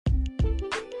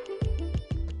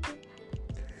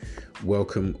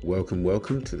Welcome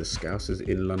to the Scousers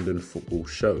in London football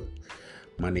show.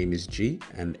 My name is G,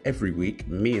 and every week,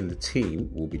 me and the team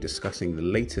will be discussing the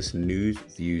latest news,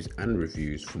 views, and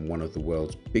reviews from one of the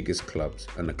world's biggest clubs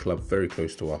and a club very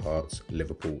close to our hearts,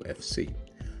 Liverpool FC.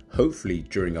 Hopefully,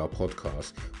 during our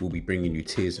podcast, we'll be bringing you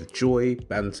tears of joy,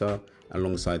 banter,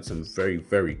 alongside some very,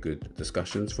 very good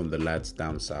discussions from the lads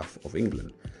down south of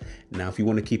England. Now, if you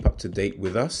want to keep up to date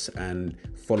with us and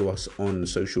follow us on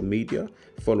social media,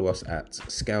 follow us at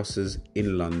Scousers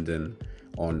in London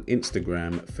on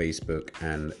Instagram, Facebook,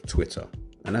 and Twitter.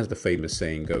 And as the famous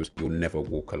saying goes, you'll never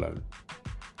walk alone.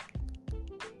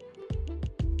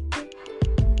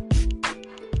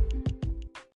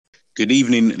 Good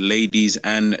evening, ladies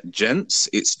and gents.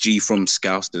 It's G from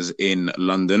Scousers in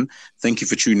London. Thank you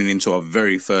for tuning into our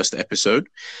very first episode.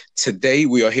 Today,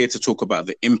 we are here to talk about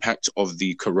the impact of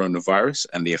the coronavirus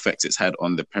and the effects it's had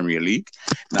on the Premier League.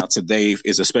 Now, today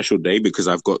is a special day because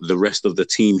I've got the rest of the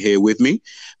team here with me.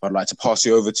 I'd like to pass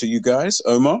you over to you guys.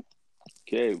 Omar?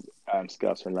 Okay, I'm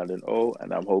Scouser in London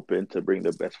and I'm hoping to bring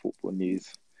the best football news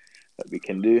that we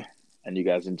can do. And you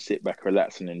guys can sit back,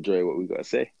 relax, and enjoy what we got to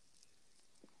say.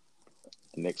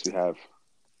 Next we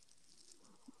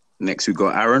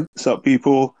got Aaron. What's up,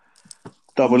 people?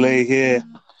 Double A here.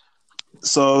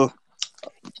 So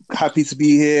happy to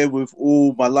be here with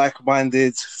all my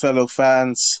like-minded fellow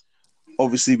fans.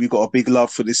 Obviously, we've got a big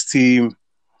love for this team,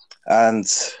 and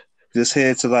just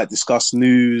here to discuss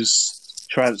news,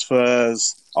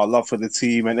 transfers, our love for the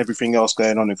team, and everything else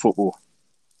going on in football.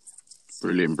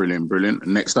 Brilliant.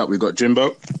 Next up, we got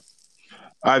Jimbo.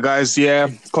 Hi guys,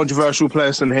 controversial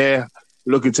person here.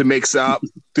 Looking to mix it up,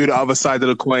 do the other side of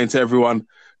the coin to everyone.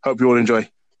 Hope you all enjoy.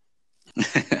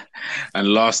 And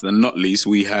last and not least,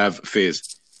 we have Fizz.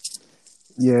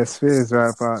 Yes, Fizz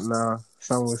right about now.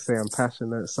 Some will say I'm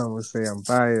passionate, some will say I'm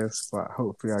biased, but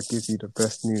hopefully I'll give you the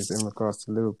best news in regards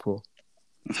to Liverpool.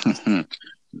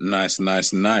 Nice.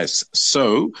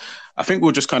 So I think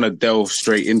we'll just kind of delve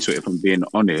straight into it, if I'm being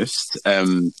honest.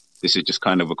 This is just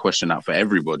kind of a question out for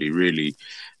everybody, really.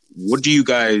 What do you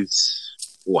guys...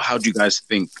 or how do you guys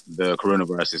think the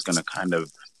coronavirus is going to kind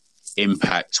of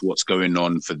impact what's going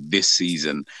on for this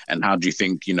season? And how do you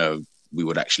think, we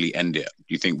would actually end it?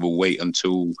 Do you think we'll wait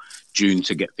until June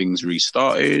to get things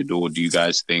restarted? Or do you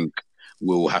guys think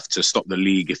we'll have to stop the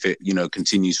league if it,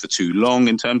 continues for too long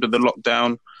in terms of the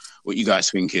lockdown? What are you guys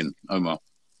thinking, Omar?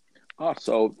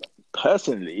 So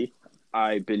personally,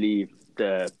 I believe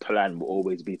the plan will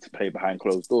always be to play behind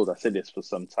closed doors. I said this for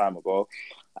some time ago.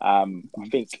 I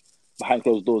think behind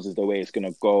closed doors is the way it's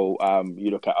going to go.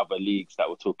 You look at other leagues that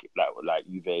were talking, like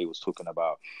Juve was talking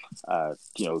about,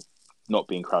 not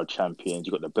being crowd champions.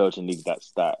 You got the Belgian league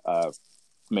that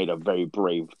made a very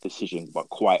brave decision, but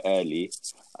quite early,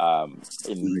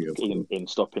 in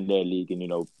stopping their league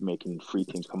and making 3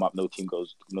 teams come up, no teams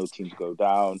go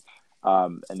down.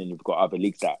 And then you've got other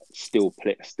leagues that still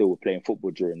were playing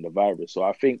football during the virus. So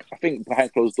I think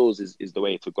behind closed doors is the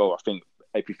way to go. I think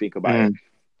if you think about it.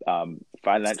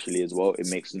 Financially as well, it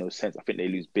makes no sense. I think they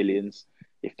lose billions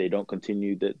if they don't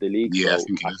continue the league. Yeah, so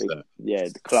I think that. Yeah,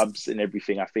 the clubs and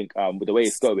everything. I think with the way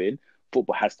it's going,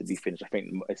 football has to be finished. I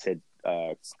think I said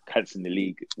cancelling the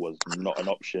league was not an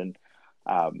option,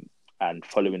 and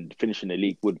finishing the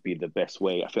league would be the best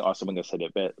way. I think Arsene Wenger said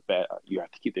it better. You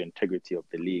have to keep the integrity of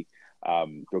the league,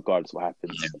 regardless of what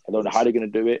happens. Yeah. I don't know how they're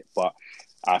going to do it, but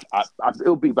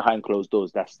it'll be behind closed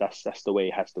doors. That's the way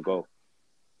it has to go.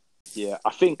 Yeah, I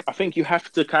think you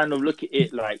have to kind of look at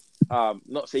it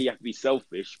not say you have to be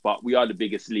selfish, but we are the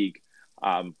biggest league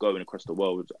going across the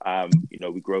world. Our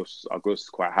growth is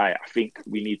quite high. I think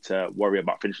we need to worry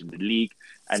about finishing the league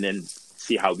and then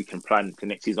see how we can plan for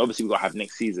next season. Obviously, we've got to have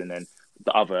next season and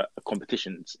the other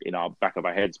competitions in our back of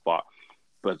our heads, but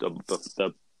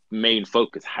the main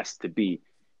focus has to be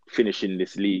finishing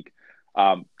this league.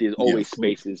 There's always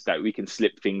spaces that we can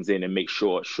slip things in and make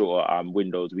short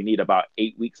windows. We need about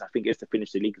 8 weeks, I think, to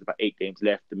finish the league. There's about 8 games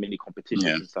left, the mini competitions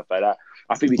and stuff like that.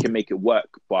 I think we can make it work,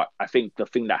 but I think the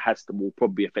thing that will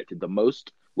probably be affected the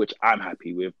most, which I'm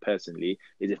happy with personally,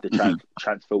 is if the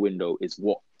transfer window is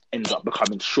what ends up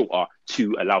becoming shorter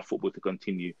to allow football to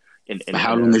continue.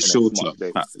 How long is shorter?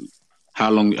 How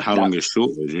long is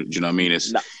shorter? Do you know what I mean?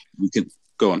 We can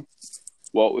go on.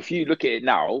 Well, if you look at it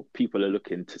now, people are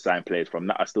looking to sign players from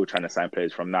now, are still trying to sign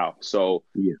players from now. So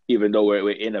even though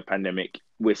we're in a pandemic,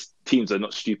 teams are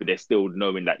not stupid. They're still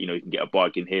knowing that, you can get a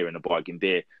bargain here and a bargain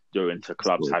there during to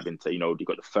clubs having to, you've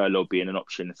got the furlough being an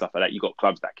option and stuff like that. You've got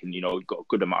clubs that can, you've got a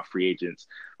good amount of free agents.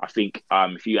 I think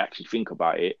if you actually think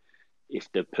about it, if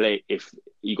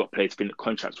you got players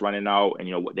contracts running out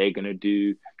and what they're going to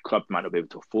do, clubs might not be able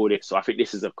to afford it. So I think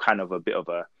this is a kind of a bit of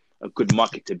a a good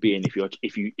market to be in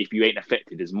if you ain't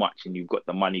affected as much and you've got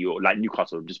the money, or like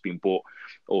Newcastle have just been bought,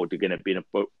 or they're going to be in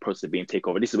a process of being taken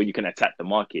over. This is when you can attack the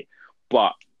market.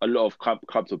 But a lot of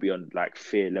clubs will be on like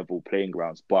fair level playing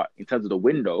grounds. But in terms of the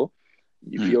window,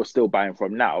 if you're still buying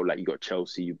from now, like you got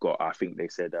Chelsea, you've got, I think they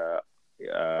said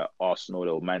Arsenal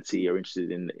or Man City are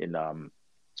interested in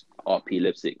RP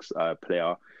Leipzig's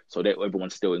player, so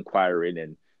everyone's still inquiring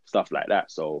and stuff like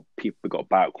that. So people got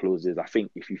buyout clauses. I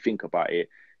think if you think about it,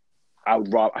 I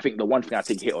think the one thing I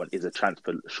take hit on is a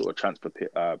shorter transfer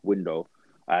window,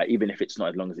 even if it's not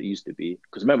as long as it used to be.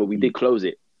 Because remember, we did close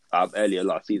it earlier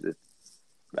last season.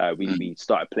 We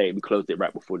started playing, we closed it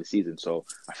right before the season. So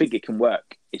I think it can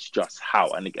work. It's just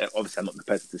how. And again, obviously, I'm not the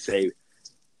person to say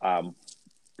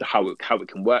how it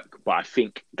can work, but I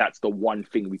think that's the one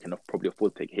thing we can probably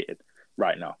afford to take a hit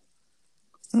right now.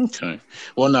 Okay.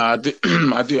 Well, no,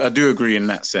 I do agree in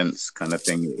that sense, kind of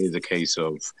thing. It is a case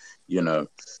of,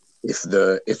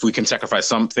 if we can sacrifice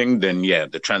something, then yeah,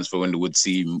 the transfer window would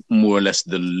seem more or less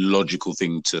the logical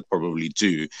thing to probably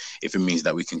do, if it means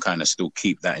that we can kind of still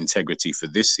keep that integrity for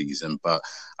this season. But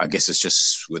I guess it's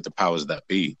just with the powers that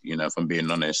be, if I'm being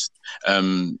honest.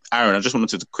 Aaron, I just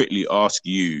wanted to quickly ask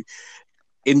you,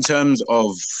 in terms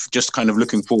of just kind of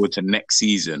looking forward to next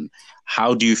season,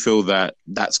 how do you feel that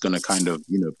that's going to kind of,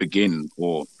 begin,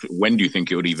 or when do you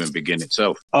think it would even begin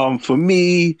itself? For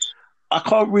me, I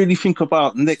can't really think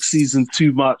about next season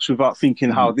too much without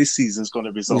thinking how this season's going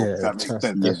to resolve. If that makes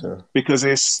sense. Yeah. Because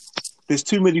there's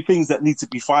too many things that need to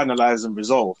be finalized and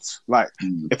resolved. Like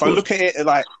if I look at it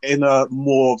like in a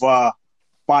more of a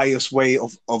biased way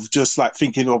of just like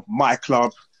thinking of my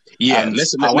club. Yeah,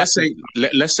 let's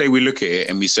say we look at it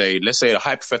and we say, let's say a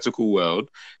hypothetical world,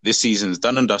 this season's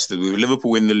done and dusted with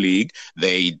Liverpool in the league.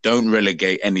 They don't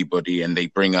relegate anybody and they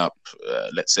bring up,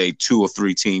 let's say, 2 or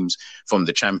 3 teams from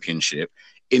the Championship.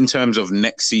 In terms of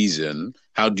next season,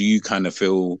 how do you kind of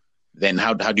feel then?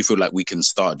 How do you feel like we can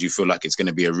start? Do you feel like it's going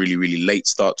to be a really, really late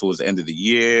start towards the end of the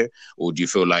year? Or do you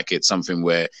feel like it's something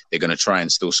where they're going to try and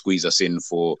still squeeze us in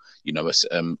for,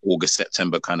 August,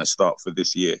 September kind of start for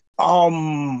this year?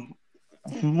 What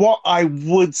I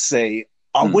would say,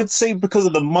 because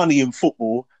of the money in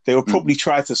football, they will probably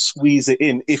try to squeeze it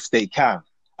in if they can,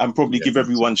 and probably give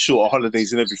everyone shorter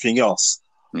holidays and everything else.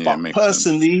 Yeah, but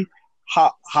personally,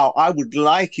 how I would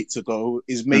like it to go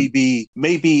is maybe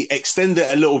extend it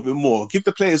a little bit more. Give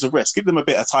the players a rest. Give them a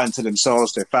bit of time to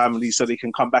themselves, their families, so they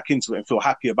can come back into it and feel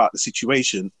happy about the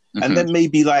situation. And then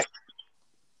maybe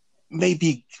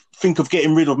think of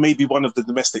getting rid of maybe one of the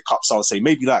domestic cups, I'll say.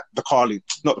 Maybe like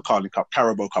not the Carling Cup,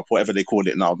 Carabao Cup, whatever they call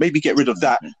it now. Maybe get rid of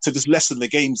that to just lessen the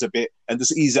games a bit and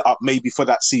just ease it up maybe for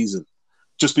that season.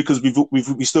 Just because we've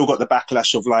still got the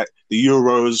backlash of like the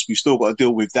Euros, we've still got to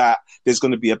deal with that. There's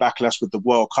going to be a backlash with the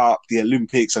World Cup, the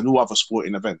Olympics, and all other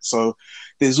sporting events. So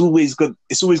it's always going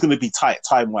to be tight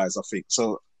time-wise, I think.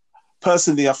 So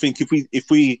personally, I think if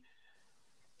we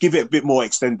give it a bit more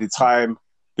extended time,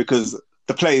 because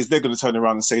the players, they're going to turn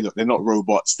around and say, look, they're not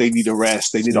robots. They need a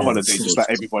rest. They need a holiday just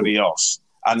like everybody else.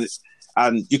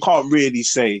 And you can't really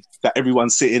say that everyone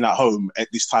sitting at home at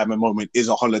this time and moment is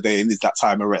a holiday and is that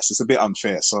time of rest. It's a bit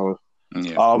unfair. So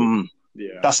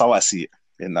that's how I see it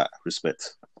in that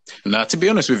respect. Now, to be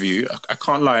honest with you, I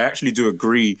can't lie. I actually do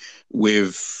agree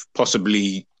with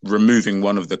possibly removing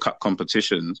one of the cup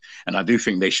competitions. And I do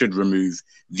think they should remove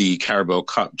the Carabao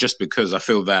Cup, just because I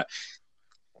feel that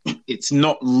it's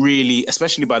not really,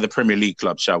 especially by the Premier League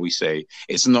clubs, shall we say,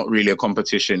 it's not really a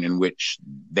competition in which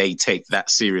they take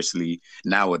that seriously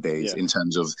nowadays, in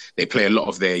terms of they play a lot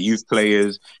of their youth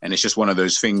players, and it's just one of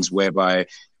those things whereby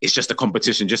it's just a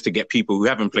competition just to get people who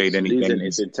haven't played anything. Losing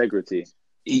its integrity.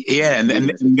 Yeah, and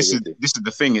this is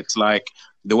the thing. It's like,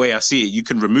 the way I see it, you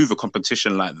can remove a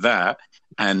competition like that,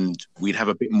 and we'd have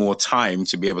a bit more time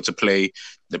to be able to play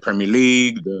the Premier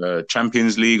League, the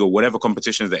Champions League, or whatever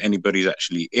competitions that anybody's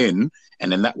actually in.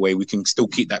 And then that way we can still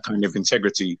keep that kind of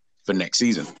integrity for next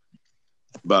season.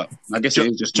 But I guess it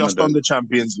is just on the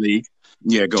Champions League.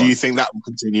 Yeah, do you think that will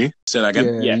continue? Say that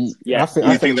again. Yeah.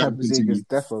 I think Champions League is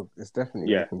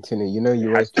definitely going to continue.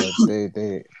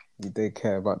 UEFA, they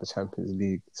care about the Champions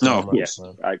League.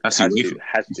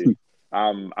 Has to.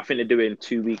 I think they're doing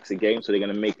 2 weeks a game, so they're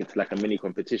going to make it to like a mini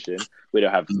competition where they'll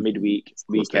have midweek,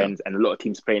 weekends, and a lot of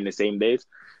teams playing the same days.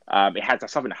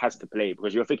 That's something that has to play,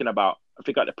 because you're thinking about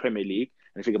the Premier League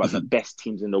and think about the best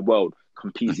teams in the world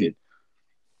competing.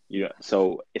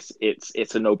 So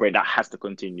it's a no-brainer. That has to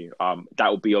continue. That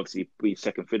will be obviously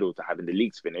second fiddle to having the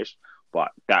leagues finish,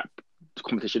 but that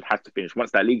competition has to finish.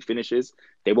 Once that league finishes,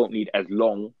 they won't need as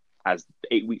long as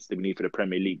 8 weeks that we need for the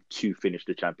Premier League to finish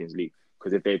the Champions League.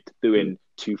 Because if they're doing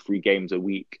 2-3 games a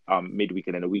week, midweek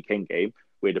and then a weekend game,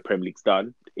 where the Premier League's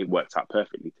done, it works out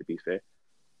perfectly. To be fair,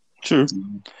 True.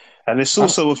 And it's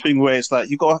also a thing where it's like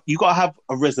you got to have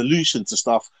a resolution to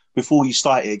stuff before you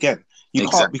start it again.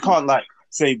 We can't like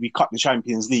say we cut the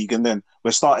Champions League and then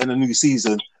we're starting a new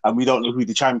season and we don't know who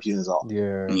the champions are.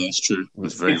 Yeah, it's true.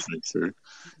 It's very, very true.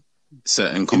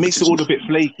 Certain it makes it all a bit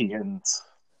flaky and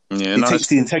it takes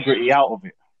the integrity out of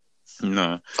it.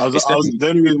 No, the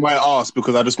only reason why I asked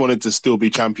because I just wanted to still be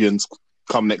champions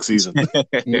come next season. Of course.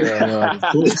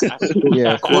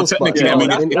 Technically, But, I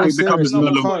mean, in it all becomes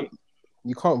seriousness,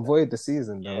 you can't void the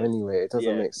season though. Anyway, it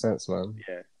doesn't make sense, man.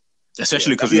 Yeah,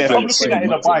 especially because if I'm looking at it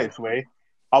in a biased way,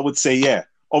 I would say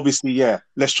obviously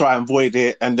let's try and void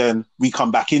it and then we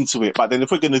come back into it. But then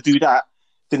if we're going to do that,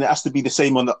 then it has to be the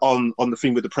same on the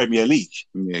thing with the Premier League.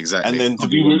 Yeah, exactly. And then do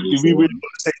we really want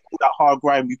to take all that hard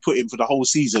grind we put in for the whole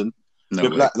season,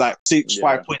 like 5 points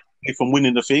away from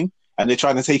winning the thing, and they're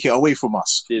trying to take it away from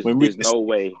us? There's no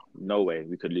way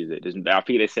we could lose it. I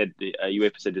think they said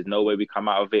UEFA said there's no way we come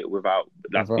out of it without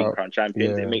being crowned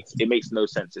champions. Yeah. It makes no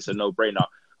sense. It's a no-brainer.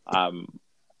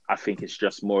 I think it's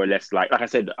just more or less like I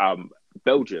said.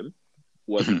 Belgium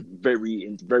was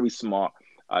very smart.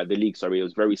 The league, it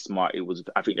was very smart. It was,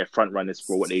 I think, they're front runners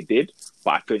for what they did,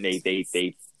 but I think they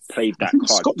played that card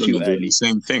Scotland too early. The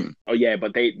same thing. Oh yeah,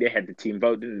 but they had the team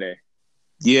vote, didn't they?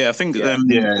 Yeah, I think. Yeah.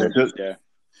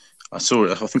 I saw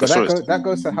it. I think But I saw it. that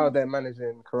goes to how they're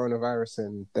managing coronavirus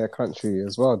in their country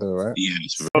as well, though, right? Yeah,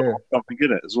 Something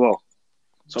in it as well.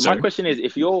 So my question is,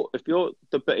 if you're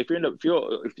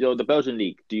the Belgian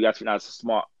league, do you guys think that's a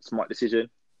smart decision?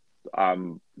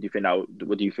 Do you think that?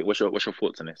 What do you think? What's your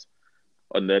thoughts on this?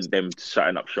 On them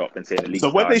shutting up shop and saying the league.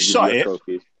 So when they shut it,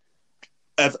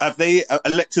 have they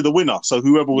elected a winner? So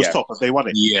whoever was top, have they won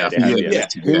it? Yeah.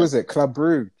 Who was it? Club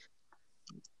Brugge.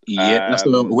 Yeah, that's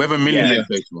the whoever millionaire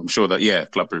face. I'm sure that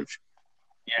Club Brugge.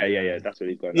 Yeah, that's what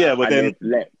he's going. Yeah, but then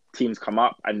let teams come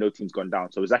up and no team's gone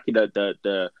down. So exactly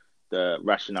the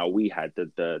rationale we had,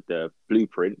 the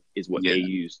blueprint is what they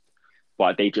used,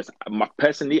 but they just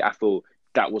personally, I feel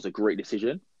that was a great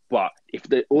decision. But if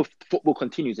football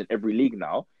continues in every league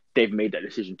now, they've made that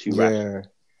decision too rash.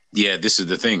 Yeah, this is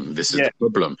the thing. This is the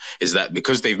problem, is that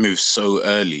because they've moved so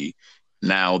early,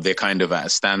 now they're kind of at a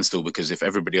standstill because if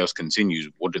everybody else continues,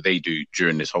 what do they do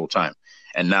during this whole time?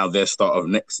 And now their start of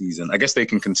next season, I guess they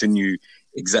can continue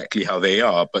exactly how they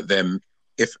are, but then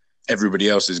if everybody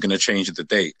else is going to change the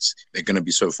dates, they're going to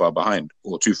be so far behind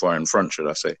or too far in front, should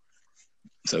I say.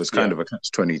 So it's kind of a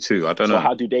catch-22. I don't know. So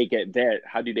how do they get their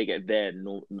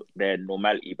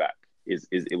normality back?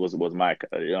 It was my,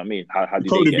 you know what I mean? How do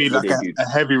probably they be get like a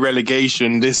heavy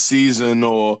relegation this season,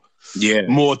 or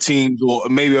more teams, or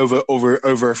maybe over a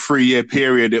 3-year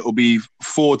period, it will be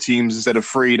 4 teams instead of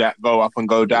 3 that go up and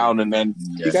go down, and then.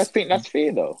 Do you guys think that's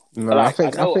fair though? No, I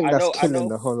think that's killing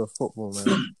the whole of football,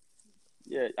 man.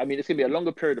 Yeah, I mean it's gonna be a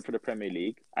longer period for the Premier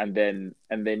League, and then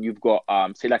you've got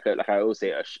say like I always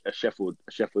say a Sheffield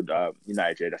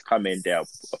United that's come in there.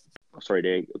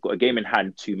 They got a game in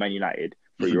hand to Man United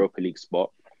for a Europa League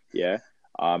spot. Yeah,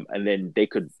 and then they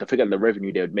could figure out the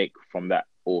revenue they would make from that,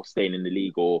 or staying in the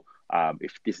league, or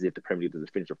if the Premier League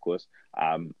doesn't finish, of course.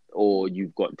 Or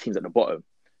you've got teams at the bottom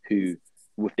who,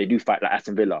 if they do fight like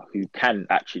Aston Villa, who can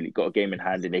actually got a game in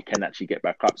hand and they can actually get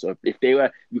back up. So if they were,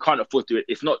 you can't afford to.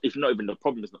 It's not even the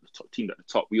problem. Is not the top team at the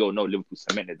top. We all know Liverpool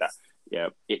cemented that. Yeah,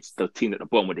 it's the team at the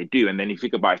bottom what they do. And then if you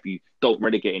think about if you don't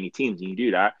relegate any teams and you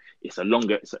do that,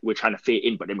 we're trying to fit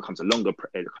in, but then it becomes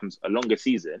a longer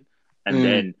season. And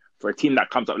then for a team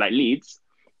that comes up like Leeds,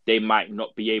 they might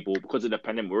not be able, because of the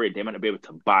pandemic we're in, they might not be able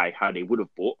to buy how they would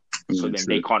have bought. So then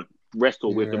they can't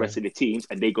wrestle with the rest of the teams,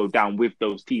 and they go down with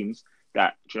those teams.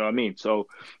 That, do you know what I mean? So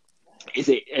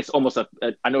it's almost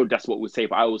I know that's what we say,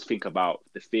 but I always think about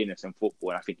the fairness in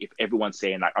football. And I think if everyone's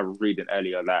saying, like I was reading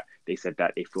earlier that they said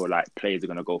that they feel like players are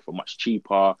going to go for much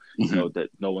cheaper, you know, that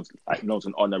no one's going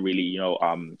to honor really,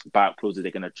 buyout clauses.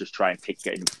 They're going to just try and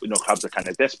clubs are kind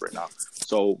of desperate now.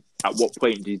 So at what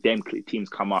point do them teams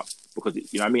come up? Because,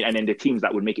 you know what I mean? And then the teams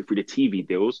that would make it through the TV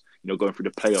deals, going through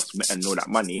the playoffs and all that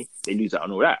money, they lose out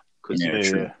on all that.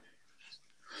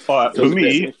 But for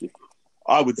me,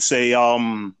 I would say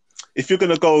if you're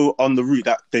going to go on the route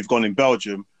that they've gone in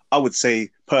Belgium, I would say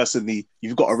personally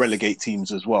you've got to relegate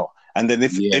teams as well. And then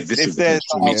if there's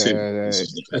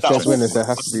winners, there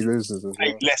has to be losers as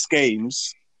well. Less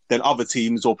games than other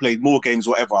teams or played more games,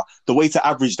 whatever. The way to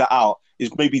average that out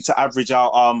is maybe to average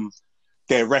out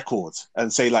their record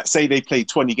and say they played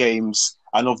 20 games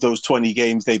and of those 20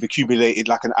 games they've accumulated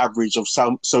like an average of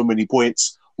so many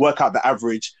points. work out the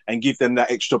average and give them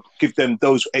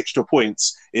those extra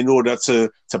points in order to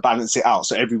balance it out,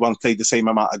 so everyone's played the same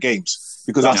amount of games.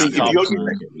 Because I think if you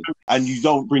only and you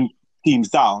don't bring teams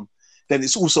down, then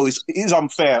it is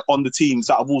unfair on the teams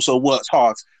that have also worked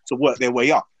hard to work their way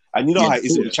up. And you know how it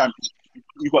is in the Championship.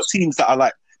 You've got teams that are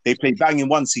like, they play bang in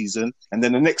one season, and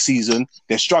then the next season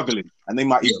they're struggling, and they're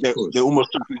almost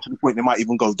struggling to the point they might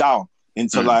even go down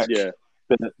into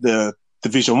the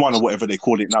Division 1 or whatever they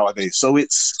call it nowadays. So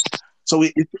it's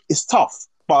tough.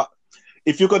 But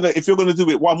if you're gonna do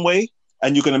it one way,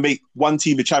 and you're gonna make one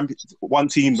team a champion, one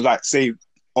team, like, say,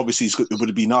 obviously it would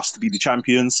have been us to be the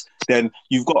champions, then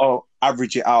you've got to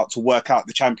average it out to work out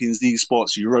the Champions League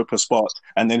spots, Europa spots,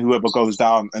 and then whoever goes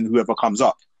down and whoever comes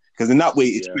up. Because in that way,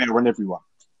 it's fair on everyone.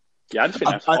 Yeah, I just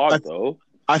think that's hard, though.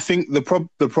 I think the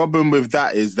problem with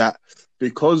that is that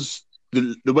because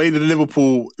the way the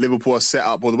Liverpool are set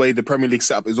up, or the way the Premier League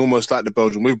set up, is almost like the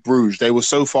Belgium with Bruges. They were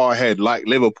so far ahead, like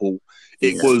Liverpool.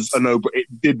 It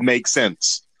did make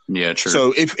sense. Yeah, true.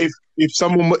 So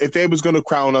if they was going to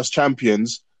crown us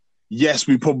champions, yes,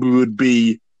 we probably would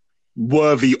be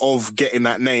worthy of getting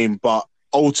that name, but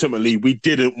ultimately we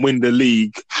didn't win the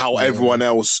league how everyone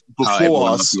else before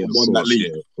us won that league.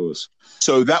 Yeah, of course.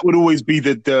 So that would always be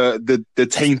the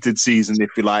tainted season, if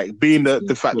you like. Being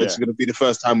the fact that it's going to be the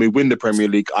first time we win the Premier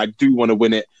League, I do want to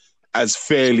win it as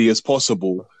fairly as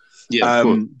possible. Yeah,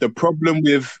 the problem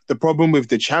with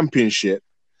the Championship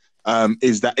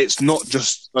is that it's not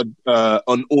just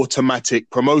an automatic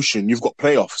promotion. You've got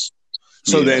playoffs.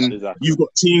 So you've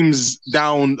got teams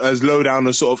down as low down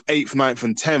as sort of 8th, 9th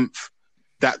and 10th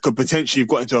that could potentially have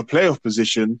got into a playoff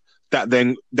position that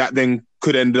then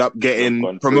could end up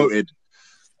getting promoted.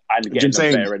 And getting the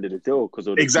better end of the deal because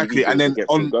exactly, and then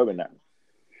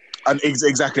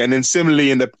exactly, and then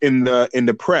similarly in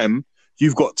the Prem,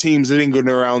 you've got teams in England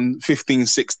around 15,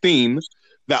 16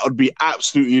 that would be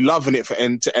absolutely loving it for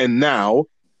end to end now,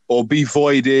 or be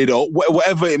voided, or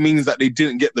whatever it means that they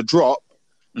didn't get the drop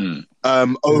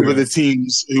over the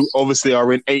teams who obviously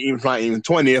are in 18th, 19th, and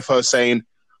 20th are saying,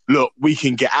 look, we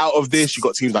can get out of this. You've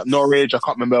got teams like Norwich. I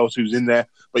can't remember else who's in there,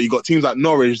 but you've got teams like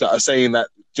Norwich that are saying that,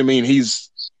 he's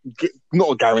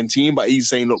not guaranteeing, but he's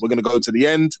saying, look, we're going to go to the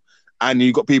end. And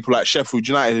you've got people like Sheffield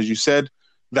United, as you said,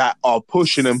 that are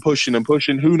pushing and pushing and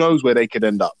pushing. Who knows where they could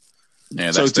end up?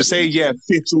 Yeah, so to say,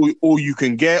 5th all you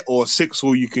can get, or 6th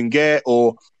all you can get,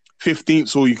 or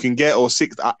 15th all you can get, or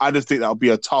 6th, I just think that would be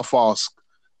a tough ask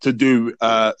to do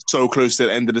so close to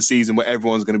the end of the season where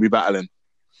everyone's going to be battling.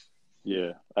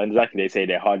 Yeah, and exactly, they say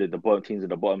they're harder. The bottom teams at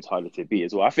the bottom's harder to beat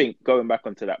as well. I think going back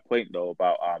onto that point though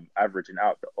about averaging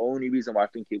out, the only reason why I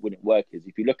think it wouldn't work is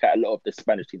if you look at a lot of the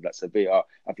Spanish teams like Sevilla,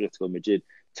 Atletico Madrid.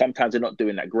 Sometimes they're not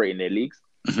doing that great in their leagues,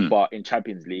 but in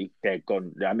Champions League they're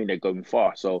gone. I mean, they're going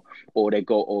far. So they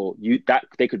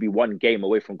could be one game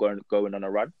away from going on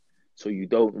a run. So you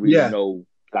don't really know.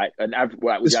 Like an average,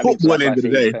 it's football at the end of the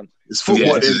day. It's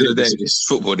football at the end of the day. It's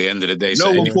football at the end of the day.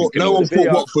 No one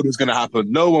thought Watford was going to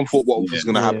happen. No one thought Watford was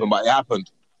going to happen, but it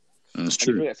happened. That's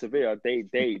true. At Sevilla, they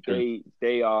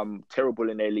terrible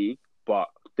in their league, but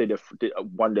they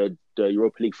won the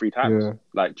Europa League 3 times. Yeah.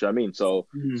 Like, do you know what I mean?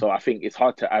 So I think it's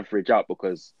hard to average out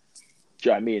because. Do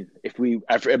you know what I mean? If we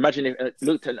imagine if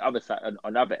looked at the other side,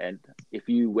 on the other end, if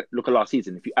you look at last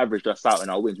season, if you averaged us out in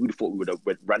our wins, we'd have thought we would have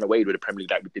ran away with the Premier League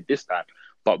like we did this time,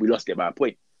 but we lost it by a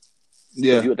point.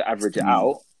 Yeah. So if you were to average it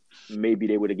out, maybe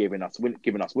they would have given us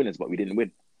winners, but we didn't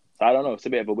win. So I don't know. It's a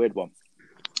bit of a weird one.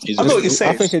 I know what you're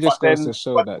saying. I think it just goes to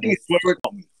show that.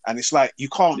 And it's like you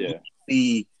can't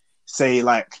be say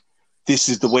like this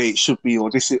is the way it should be,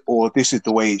 or this is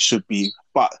the way it should be.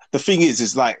 But the thing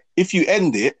is like if you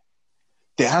end it.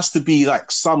 There has to be like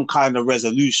some kind of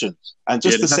resolution, and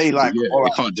just to say like, all right,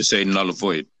 you can't just say null or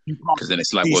void because then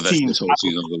it's like, well, this whole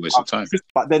season was a waste of time.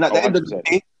 But then at the end of the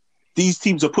day, these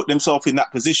teams have put themselves in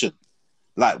that position.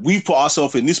 Like we've put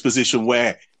ourselves in this position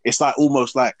where it's like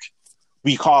almost like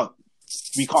we can't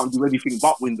do anything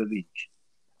but win the league.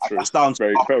 Like, that's down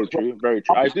to very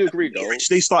true. I do agree though.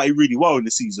 They started really well in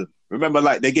the season. Remember,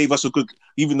 like they gave us a good,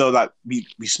 even though like we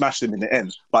smashed them in the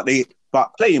end, but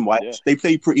playing wise, they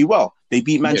played pretty well. They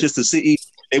beat Manchester City.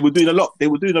 They were doing a lot. They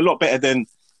were doing a lot better than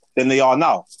they are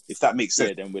now. If that makes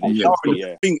sense.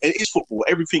 It is football.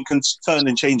 Everything can turn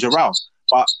and change around.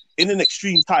 But in an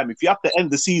extreme time, if you have to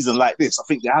end the season like this, I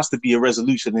think there has to be a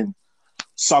resolution in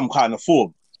some kind of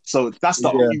form. So that's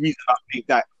the only reason I think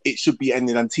that it should be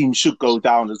ending, and teams should go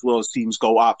down as well as teams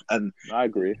go up. And I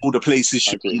agree. All the places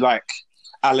should be like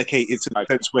allocated to the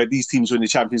sense where these teams are in the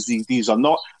Champions League, these are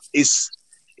not. It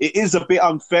is a bit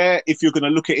unfair if you're going to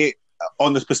look at it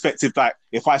on the perspective that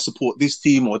if I support this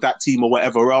team or that team or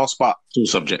whatever else, but it's all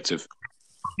subjective.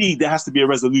 me, there has to be a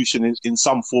resolution in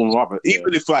some form or other.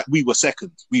 Even if like we were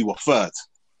second, we were third,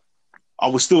 I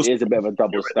was still. It is a bit of a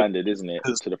double standard, isn't it?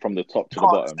 From the top to the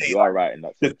bottom. You are right in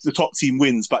that sense. The top team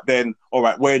wins, but then, all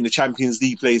right, we're in the Champions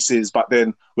League places, but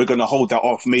then we're going to hold that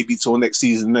off maybe till next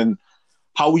season. Then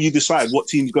how will you decide what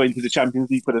team's going to the Champions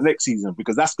League for the next season?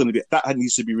 Because that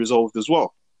needs to be resolved as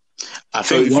well. I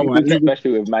think,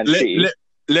 especially with Man City.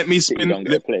 Let me spin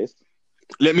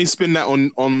that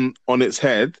on its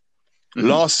head. Mm-hmm.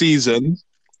 Last season,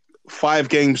 5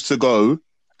 games to go,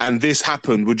 and this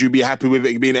happened. Would you be happy with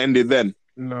it being ended then?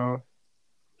 No.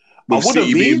 With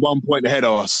City being 1 point ahead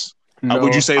of us. No. And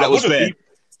would you say that was fair?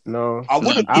 No. I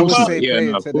wouldn't. I would say play it to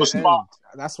the end.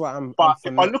 That's what I'm. But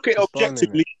if I look at it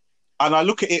objectively, and I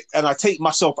look at it and I take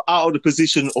myself out of the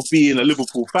position of being a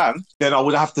Liverpool fan, then I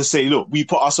would have to say, look, we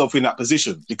put ourselves in that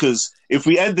position. Because if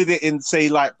we ended it in, say,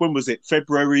 like, when was it,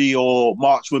 February or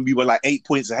March, when we were like 8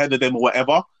 points ahead of them or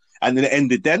whatever, and then it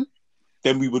ended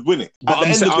then we would win it. But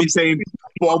I'm saying,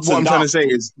 what I'm trying to say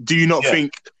is, do you not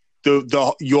think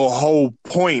your whole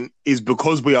point is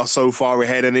because we are so far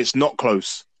ahead and it's not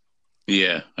close?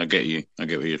 Yeah, I get you. I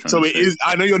get what you're trying to say. So it is.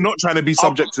 I know you're not trying to be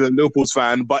subject to the Liverpool's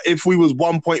fan, but if we was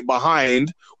 1 point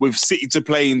behind with City to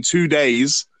play in 2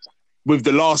 days, with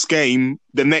the last game,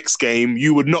 the next game,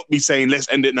 you would not be saying, let's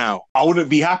end it now. I wouldn't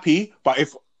be happy,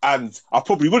 and I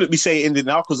probably wouldn't be saying end it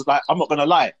now because, like, I'm not going to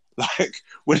lie. Like,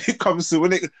 when it comes to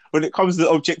the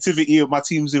objectivity of my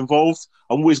teams involved,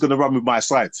 I'm always going to run with my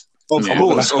side. Of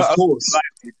course.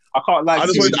 I can't lie. I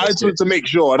just wanted to make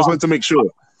sure.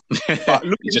 But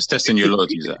you're just testing your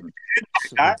loyalties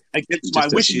against my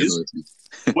wishes.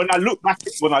 When I look back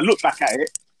at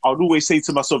it, I would always say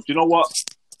to myself, you know what?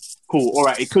 Cool, all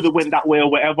right, it could have went that way or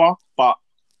whatever, but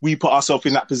we put ourselves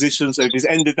in that position. So if it's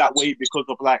ended that way because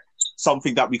of like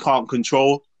something that we can't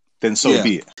control, then so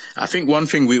be it. I think one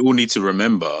thing we all need to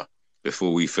remember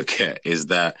before we forget is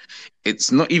that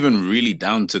it's not even really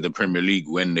down to the Premier League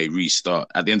when they restart.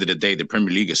 At the end of the day, the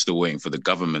Premier League is still waiting for the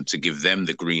government to give them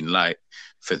the green light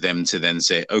for them to then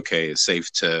say, okay, it's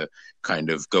safe to kind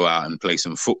of go out and play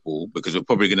some football, because we're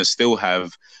probably going to still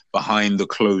have behind the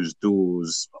closed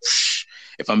doors.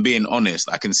 If I'm being honest,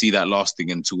 I can see that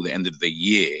lasting until the end of the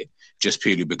year, just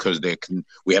purely because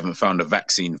we haven't found a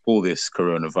vaccine for this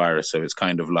coronavirus. So it's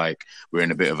kind of like we're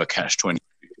in a bit of a catch-22.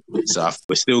 So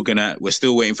we're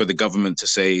still waiting for the government to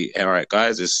say, all right,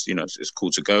 guys, it's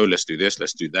cool to go. Let's do this.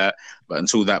 Let's do that. But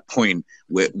until that point,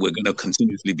 we're going to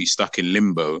continuously be stuck in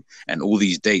limbo. And all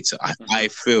these dates, I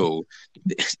feel,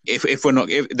 if we're not,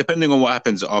 depending on what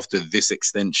happens after this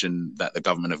extension that the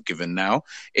government have given now,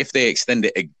 if they extend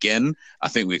it again, I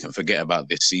think we can forget about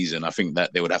this season. I think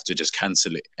that they would have to just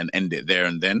cancel it and end it there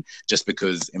and then, just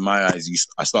because in my eyes,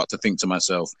 I start to think to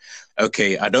myself,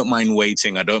 okay, I don't mind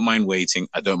waiting,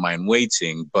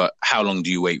 but how long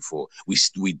do you wait for?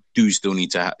 We do still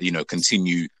need to,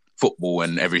 continue football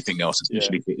and everything else,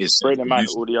 especially if it is. Bear in mind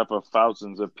all the other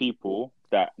thousands of people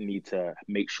that need to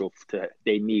make sure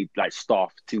they need like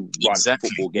staff to run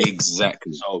football games.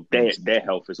 Exactly. So their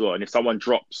health as well. And if someone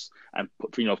drops and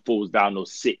falls down or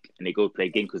sick and they go play a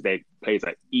game because their players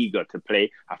are eager to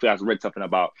play, I think I've read something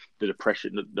about the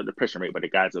depression rate, but the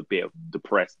guys are a bit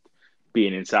depressed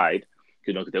being inside.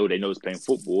 Because they know is playing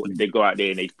football. If they go out there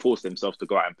and they force themselves to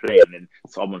go out and play, and then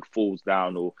someone falls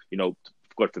down or,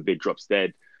 God forbid, drops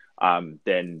dead,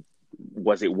 then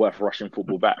was it worth rushing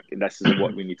football back? And that's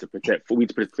what we need to protect. We need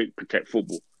to protect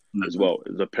football as well,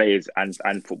 the players and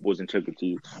football's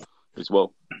integrity as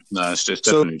well. No, it's just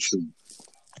definitely true.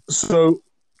 So,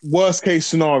 worst case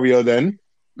scenario then,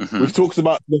 we've talked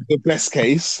about the best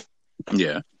case.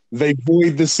 Yeah. They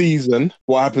void the season.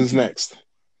 What happens next?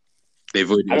 They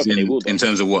void in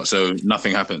terms of what? So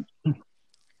nothing happened.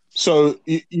 So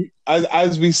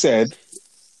as we said,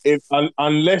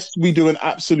 unless we do an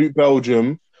absolute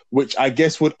Belgium, which I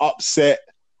guess would upset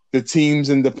the teams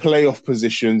in the playoff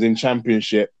positions in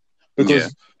Championship,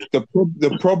 because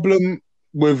the problem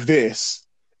with this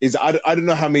is I don't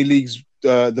know how many leagues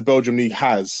the Belgium league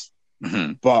has,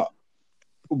 but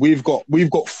we've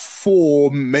got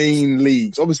 4 main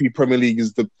leagues. Obviously, Premier League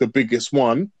is the biggest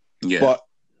one, but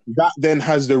that then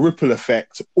has the ripple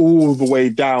effect all the way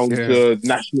down to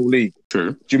National League.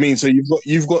 True. Do you mean so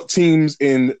you've got teams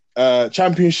in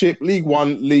Championship, League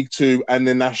 1, League 2, and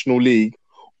the National League,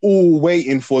 all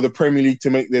waiting for the Premier League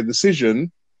to make their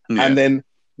decision, and then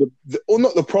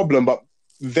not the problem, but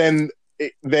then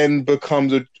it then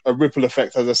becomes a ripple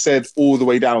effect, as I said, all the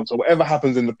way down. So whatever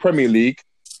happens in the Premier League,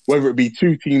 whether it be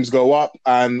 2 teams go up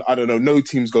and no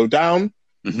teams go down,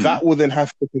 that will then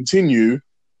have to continue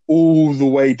all the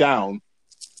way down.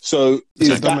 So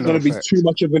is that going to be too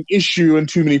much of an issue and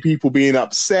too many people being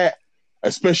upset?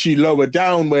 especially lower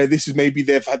down where this is maybe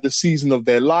they've had the season of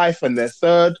their life and they're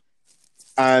third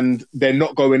and they're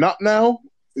not going up now?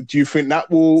 Do you think that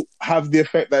will have the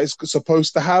effect that it's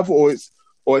supposed to have, or it's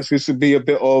just to be a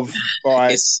bit of all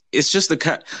right? It's just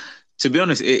to be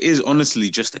honest, it is honestly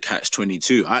just a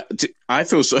catch-22. I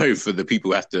feel sorry for the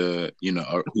people who have to,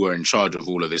 who are in charge of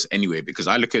all of this anyway, because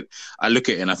I look at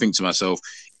it and I think to myself,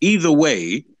 either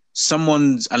way,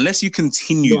 unless you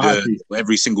continue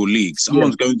every single league,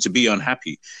 someone's going to be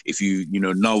unhappy if you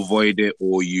null void it,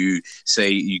 or you say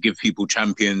you give people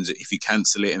champions if you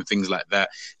cancel it and things like that.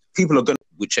 People are going to,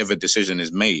 whichever decision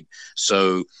is made.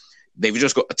 So they've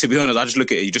just got, to be honest, I just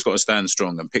look at it, you just got to stand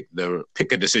strong and pick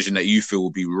a decision that you feel will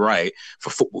be right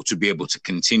for football to be able to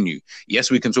continue. Yes,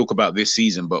 we can talk about this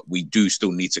season, but we do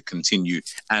still need to continue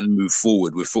and move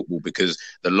forward with football, because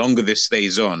the longer this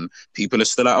stays on, people are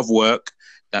still out of work.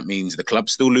 That means the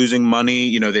club's still losing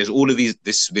money. There's all of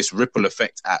this ripple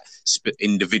effect at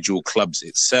individual clubs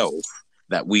itself,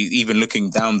 that we, even looking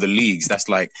down the leagues, that's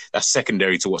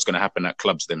secondary to what's going to happen at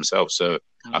clubs themselves. So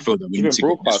I feel that we even need to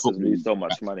broadcasters lose so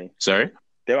much money. Sorry?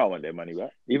 They don't want their money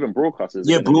back. Even broadcasters.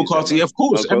 Yeah, broadcasters. Yeah, of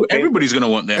course. Everybody's going to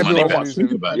want their money back.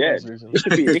 Think about it. Yeah,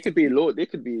 it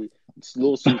could be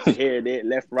lawsuits here and there,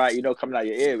 left, right. Coming out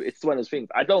your ear. It's one of those things.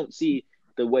 I don't see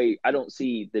the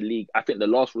league. I think the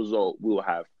last result we'll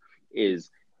have is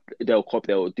they'll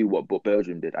do what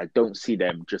Belgium did. I don't see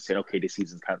them just saying, okay, this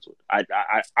season's cancelled.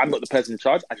 I'm not the person in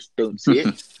charge. I just don't see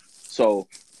it. So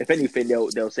if anything,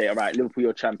 they'll say, all right, Liverpool,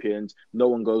 you're champions. No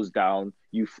one goes down.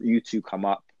 You two come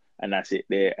up, and that's it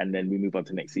there. And then we move on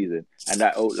to next season. And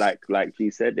that, like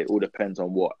G said, it all depends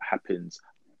on what happens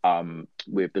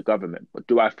with the government. But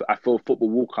I feel football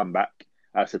will come back,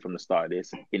 I said from the start of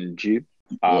this, in June.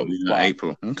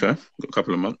 April. Okay. Got a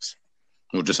couple of months.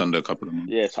 Or just under a couple of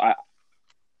months. Yeah, so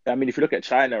I mean, if you look at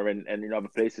China and other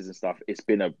places and stuff, it's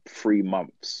been a 3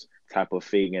 months type of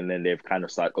thing, and then they've kind of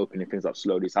started opening things up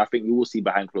slowly. So I think you will see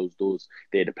behind closed doors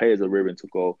there, the players are rearing to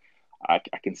go. I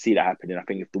can see that happening. I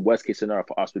think if the worst case scenario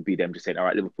for us would be them just saying, all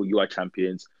right, Liverpool, you are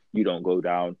champions, you don't go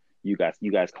down, you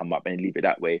guys come up, and leave it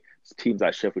that way. So teams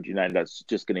like Sheffield United, that's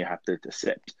just going to have to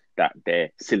accept that they're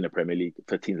still in the Premier League.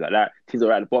 For teams like that, teams that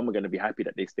are at the bottom are going to be happy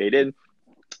that they stayed in.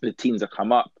 The teams that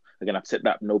come up, they're going to accept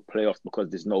that no playoffs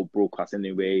because there's no broadcast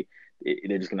anyway.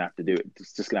 They're just going to have to do it.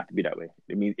 It's just going to have to be that way.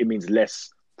 It means less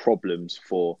problems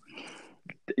for,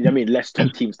 less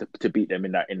top teams to beat them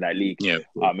in that league. Yeah.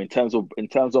 In terms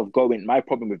of going, my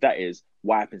problem with that is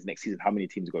what happens next season. How many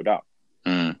teams go down?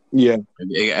 Yeah,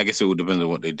 I guess it will depend on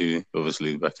what they do.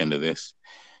 Obviously, back end of this,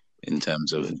 in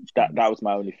terms of that was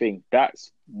my only thing.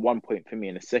 That's one point for me,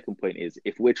 and the second point is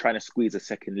if we're trying to squeeze a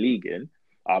second league in.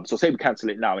 So say we cancel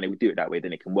it now and we do it that way,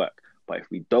 then it can work. But if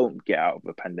we don't get out of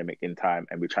a pandemic in time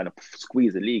and we're trying to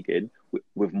squeeze a league in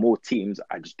with more teams,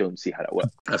 I just don't see how that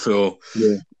works. I feel,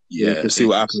 to see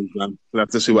what happens, man. We'll have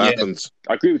to see what happens.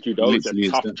 I agree with you, though. It's Literally,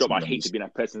 a tough it's job. I hate to be in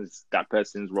that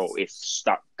person's role. It's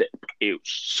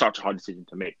such a hard decision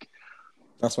to make.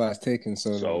 That's why it's taken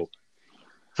so long.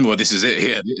 Well, this is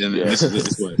it. Yeah, and this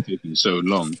is why it's taking so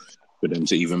long for them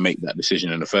to even make that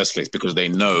decision in the first place, because they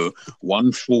know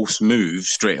one false move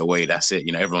straight away, that's it.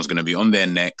 Everyone's going to be on their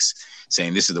necks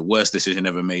saying this is the worst decision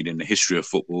ever made in the history of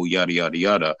football, yada, yada,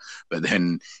 yada. But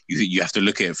then you have to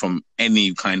look at it from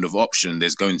any kind of option.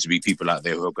 There's going to be people out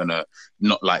there who are going to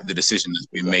not like the decision that's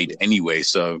been made anyway.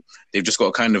 So they've just got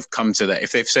to kind of come to that.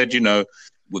 If they've said,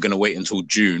 we're going to wait until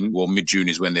June, well, mid-June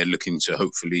is when they're looking to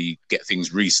hopefully get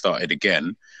things restarted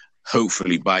again.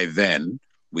 Hopefully by then,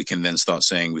 we can then start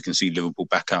saying we can see Liverpool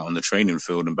back out on the training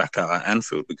field and back out at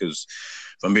Anfield, because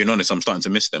if I'm being honest, I'm starting to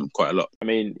miss them quite a lot.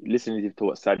 Listening to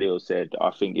what Sadio said,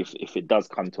 I think if it does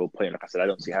come to a point, like I said, I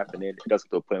don't see it happening. If it does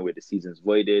come to a point where the season's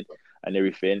voided and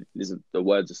everything, listen, the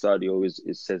words of Sadio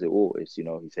says it all. It's, he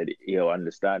said he'll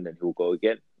understand and he'll go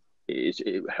again.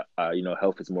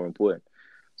 Health is more important.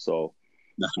 So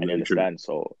I understand.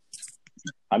 True. So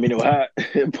it will hurt,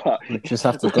 but you just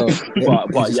have to go.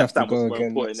 but you have to go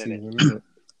again next season, isn't it?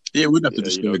 Yeah, we'd have to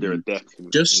just go again.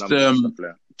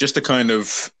 Just to kind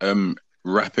of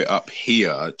wrap it up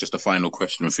here, just a final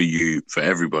question for you, for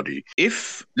everybody.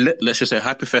 If, let's just say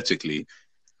hypothetically,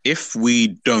 if we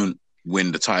don't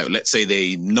win the title, let's say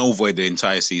they null void the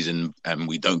entire season and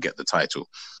we don't get the title,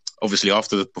 obviously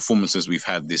after the performances we've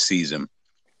had this season,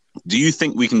 do you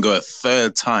think we can go a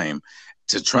third time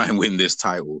to try and win this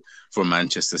title for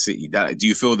Manchester City? Do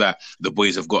you feel that the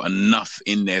boys have got enough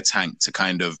in their tank to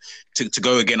kind of to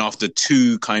go again after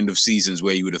two kind of seasons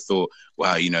where you would have thought,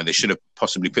 wow, they should have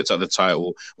possibly picked up the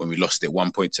title when we lost it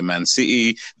 1 point to Man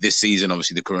City. This season,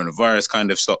 obviously the coronavirus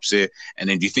kind of stops it. And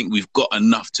then do you think we've got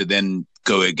enough to then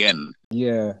go again?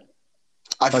 Yeah.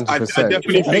 I 100%.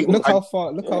 definitely think. Look how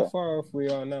far off we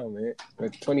are now, mate. We're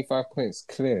 25 points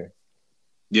clear.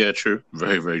 Yeah, true.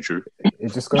 Very, very true.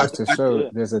 It just goes to show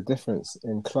there's a difference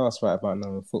in class right about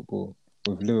now in football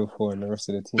with Liverpool and the rest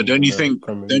of the team. But don't you think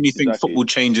Exactly. football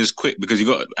changes quick? Because you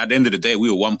got, at the end of the day, we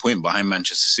were 1 point behind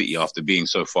Manchester City after being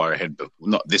so far ahead, but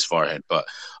not this far ahead, but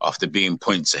after being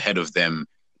points ahead of them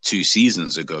 2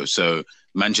 seasons ago. So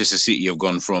Manchester City have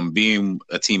gone from being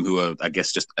a team who are, I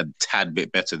guess, just a tad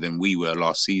bit better than we were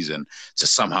last season to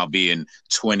somehow being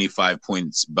 25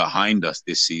 points behind us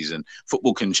this season.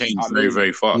 Football can change very,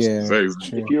 very fast. Yeah, very,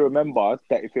 If you remember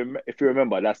that, if you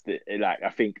remember, that's the like.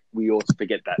 I think we also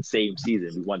forget that same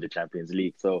season we won the Champions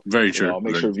League. So very true.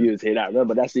 Make very sure true. viewers hear that.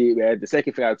 Remember, that's the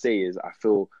second thing I'd say is I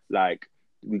feel like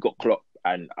we got Klopp,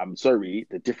 and I'm sorry,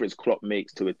 the difference Klopp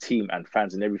makes to a team and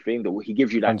fans and everything. That he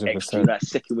gives you that 100%. extra, that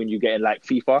second win you get in like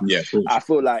FIFA. Yeah, of course. I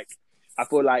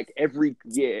feel like every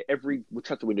year, every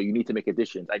transfer window, you need to make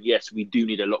additions. And yes, we do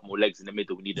need a lot more legs in the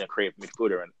middle. We need a creative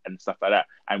midfielder and stuff like that.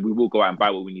 And we will go out and buy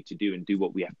what we need to do and do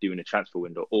what we have to do in the transfer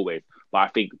window always. But I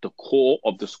think the core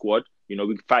of the squad, we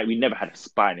never had a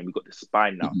spine, and we got the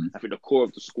spine now. Mhm. I think the core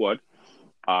of the squad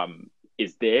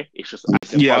is there. It's just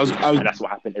Yeah, and that's what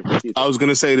happened every season. I was going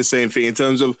to say the same thing in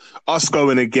terms of us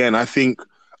going again. I think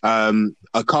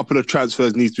a couple of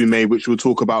transfers need to be made, which we'll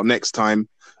talk about next time.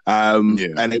 And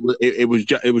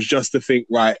it was just to think,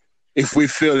 right, if we're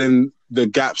filling the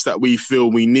gaps that we feel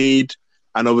we need,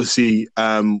 and obviously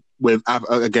with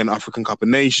African Cup of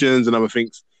Nations and other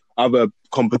things, other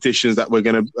competitions that we're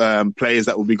going to players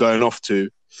that will be going off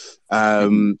to.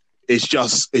 It's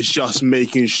just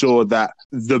making sure that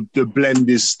the blend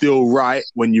is still right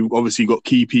when you've obviously got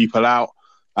key people out.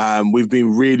 We've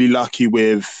been really lucky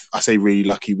with, I say really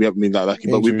lucky, we haven't been that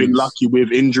lucky, but we've been lucky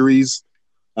with injuries.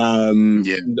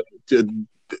 There's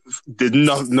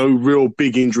no real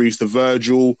big injuries to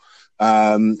Virgil,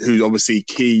 who's obviously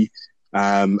key.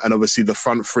 And obviously the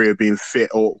front three have been fit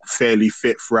or fairly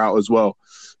fit throughout as well.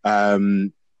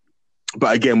 But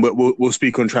again, we'll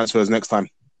speak on transfers next time.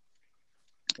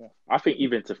 I think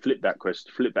even to flip that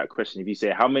question, if you say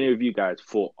how many of you guys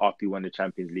thought after you won the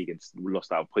Champions League and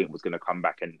lost out a point was going to come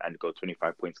back and go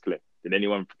 25 points clear? Did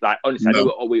anyone honestly? I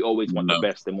know we always want the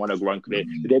best and want to run clear.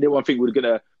 Did anyone think we're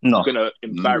gonna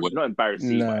embarrass? Not embarrass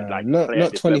you, but like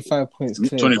not 25 points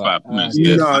clear. 25 points.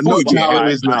 Not how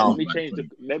it is now.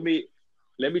 Let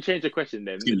me change the question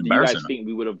then. Do you guys think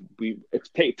we would have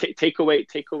take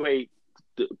away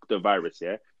the virus?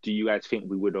 Yeah. Do you guys think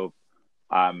we would have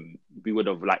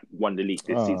like won the league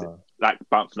this season, like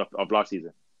bouncing off of last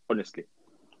season? Honestly,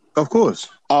 of course.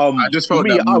 I just felt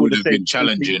that we would have been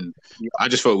challenging. I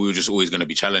just felt we were just always going to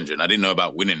be challenging. I didn't know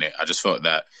about winning it. I just felt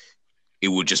that it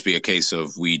would just be a case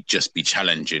of we'd just be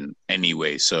challenging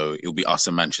anyway. So it would be us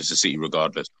and Manchester City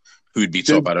regardless. Who'd be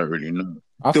top? I don't really know.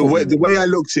 The way I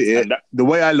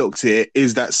looked at it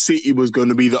is that City was going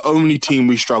to be the only team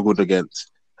we struggled against.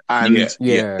 And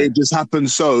it just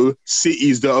happened so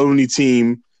City's the only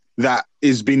team that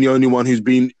has been the only one who's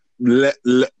been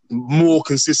more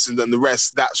consistent than the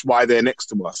rest. That's why they're next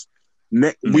to us.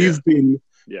 We've been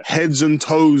heads and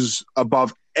toes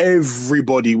above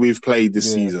everybody we've played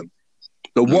this season.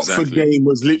 The Watford game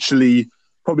was literally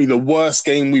probably the worst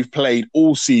game we've played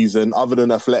all season, other than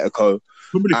Atletico.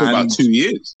 Probably for about 2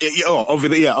 years. Other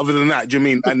than that, do you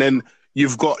mean? And then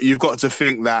you've got to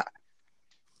think that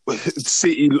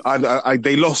City,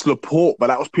 they lost Laporte, but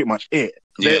that was pretty much it.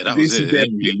 Yeah, we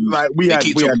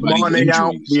had Mane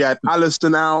out, we had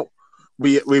Alisson out,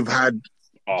 we've had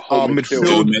our midfield.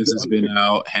 Gomez has been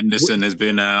out, Henderson has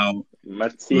been out,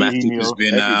 Matip has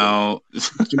been out.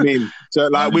 What do you mean? So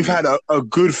we've had a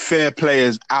good fair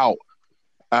players out.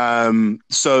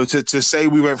 So to say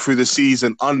we went through the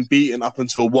season unbeaten up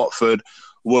until Watford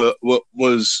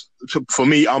was for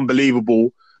me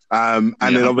unbelievable. And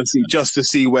then obviously just to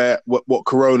see what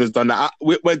Corona's done. Now,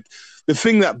 the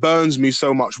thing that burns me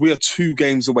so much, we are 2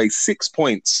 games away, 6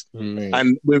 points.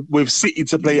 And with City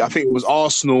to play, I think it was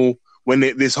Arsenal when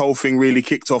this whole thing really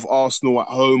kicked off, Arsenal at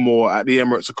home or at the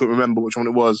Emirates. I couldn't remember which one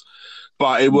it was.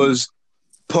 But it was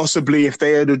possibly if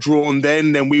they had drawn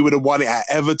then we would have won it at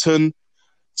Everton.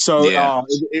 So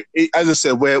as I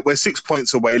said, we're 6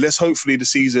 points away. Let's hopefully the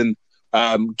season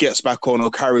gets back on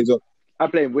or carries on. I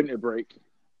blame winter break.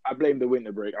 I blame the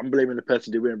winter break. I'm blaming the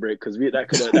person who did winter break because that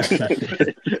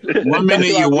could have. 1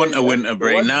 minute you want a winter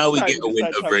break, now we get a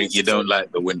winter break. You don't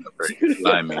like the winter break.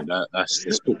 I mean, that's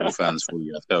just football fans for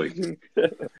you. I tell you.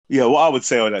 Yeah, what I would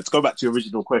say on that, to go back to your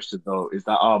original question though, is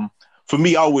that for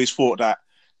me, I always thought that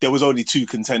there was only 2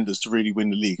 contenders to really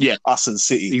win the league. Yeah, us and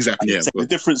City. Exactly. So the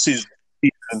difference is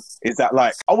is that,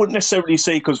 like, I wouldn't necessarily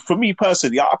say, because for me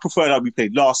personally, I prefer that we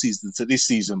played last season to this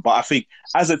season. But I think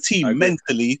as a team,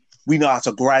 mentally, we know how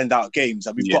to grind out games,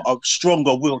 and we've got a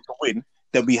stronger will to win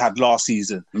than we had last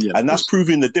season. Yeah, and that's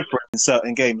proving the difference in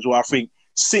certain games where I think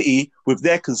City, with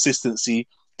their consistency,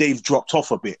 they've dropped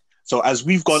off a bit. So as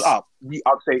we've gone up,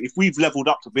 I'd say if we've leveled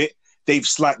up a bit, they've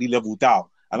slightly leveled down.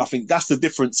 And I think that's the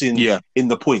difference in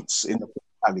the points, in the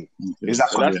tally. Is that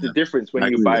that's the difference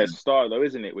when you buy a star, though,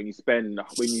 isn't it? When you spend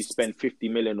 50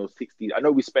 million or 60, I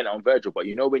know we spent it on Virgil, but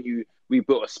you know, when we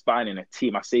built a spine in a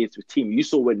team, I say it's a team. You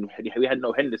saw when we had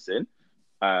no Henderson,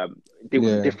 there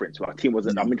was a difference. Our team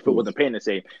wasn't, our midfield wasn't playing the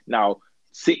same. Now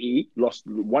City lost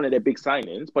one of their big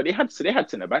signings, but they had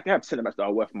centre back. They have centre backs that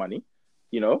are worth money,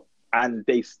 you know. And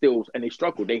they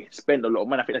struggle. They spend a lot of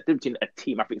money. I think that's different in a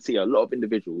team. I think see a lot of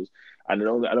individuals, and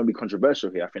I don't be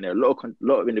controversial here. I think there are a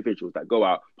lot of individuals that go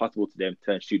out, pass the ball to them,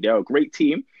 turn shoot. They're a great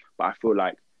team, but I feel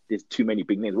like there's too many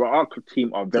big names. Well, our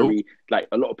team are very like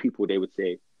a lot of people. They would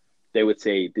say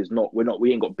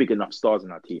we ain't got big enough stars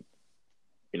in our team.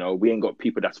 You know, we ain't got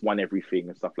people that's won everything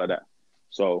and stuff like that.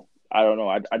 So I don't know.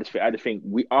 I just think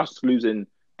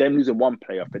them losing one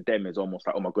player for them is almost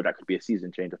like, oh my god, that could be a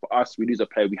season changer. For us, we lose a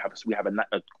player, we have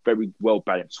a very well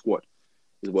balanced squad.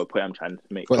 Is what point I'm trying to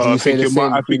make. I think it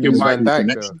might be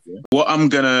connection. What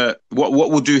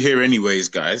we'll do here, anyways,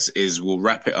 guys, is we'll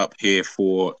wrap it up here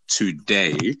for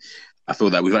today. I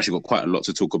feel that we've actually got quite a lot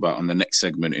to talk about on the next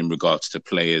segment in regards to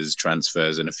players,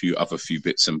 transfers, and a few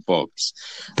bits and bobs.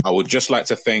 I would just like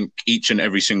to thank each and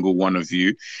every single one of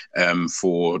you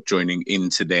for joining in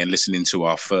today and listening to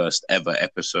our first ever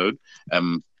episode.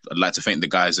 I'd like to thank the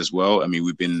guys as well. I mean,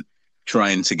 we've been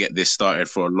trying to get this started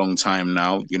for a long time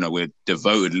now. You know, we're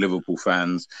devoted Liverpool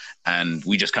fans, and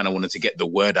we just kind of wanted to get the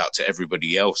word out to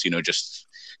everybody else, you know, just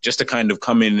to kind of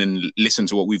come in and listen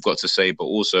to what we've got to say, but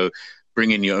also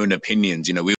bring in your own opinions.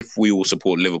 You know, if we all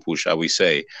support Liverpool, shall we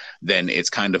say, then it's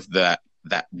kind of that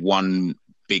one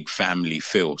big family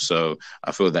feel. So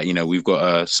I feel that, you know, we've got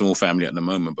a small family at the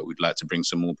moment, but we'd like to bring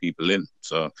some more people in.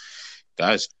 So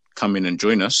guys, come in and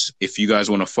join us. If you guys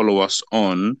want to follow us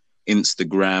on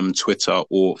Instagram, Twitter,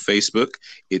 or Facebook,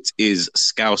 it is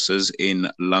Scousers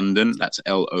in London. That's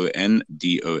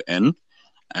LONDON.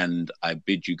 And I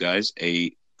bid you guys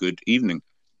a good evening.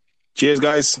 Cheers,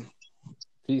 guys.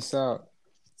 Peace out.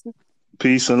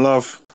 Peace and love.